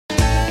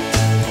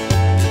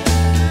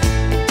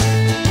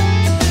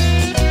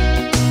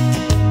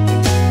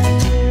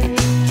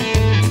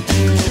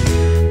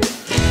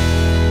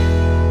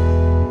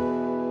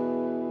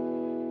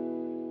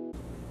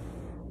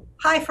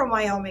Hi from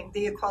Wyoming,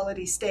 the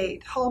equality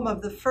state, home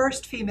of the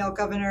first female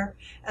governor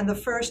and the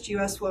first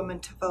U.S. woman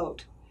to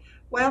vote.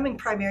 Wyoming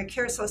Primary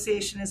Care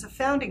Association is a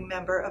founding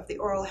member of the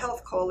Oral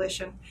Health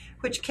Coalition,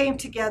 which came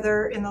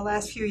together in the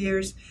last few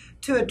years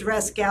to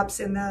address gaps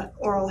in the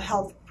oral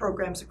health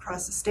programs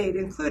across the state,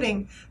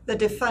 including the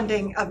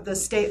defunding of the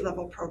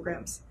state-level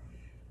programs.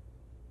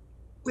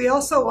 We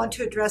also want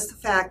to address the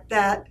fact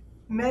that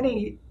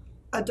many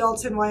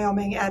adults in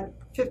Wyoming at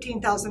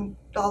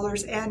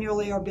 $15,000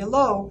 annually or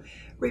below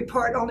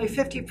report only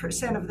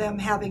 50% of them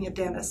having a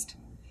dentist.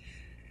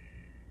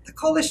 The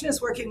coalition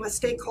is working with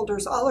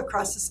stakeholders all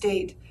across the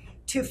state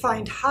to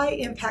find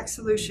high-impact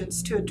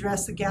solutions to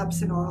address the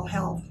gaps in oral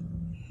health.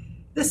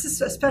 This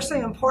is especially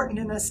important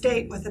in a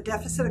state with a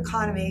deficit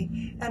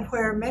economy and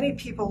where many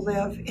people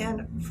live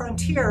in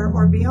frontier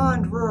or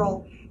beyond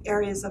rural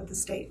areas of the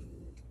state.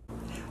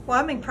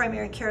 Wyoming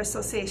Primary Care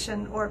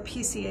Association, or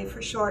PCA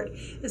for short,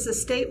 is a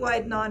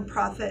statewide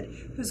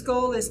nonprofit whose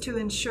goal is to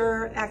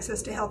ensure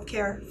access to health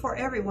care for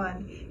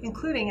everyone,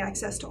 including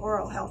access to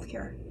oral health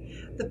care.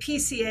 The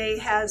PCA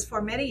has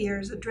for many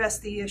years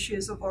addressed the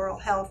issues of oral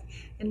health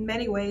in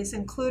many ways,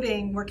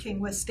 including working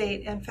with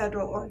state and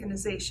federal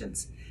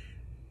organizations.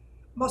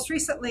 Most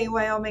recently,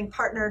 Wyoming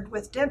partnered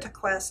with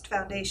DentaQuest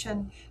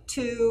Foundation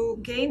to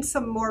gain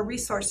some more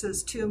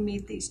resources to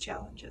meet these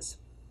challenges.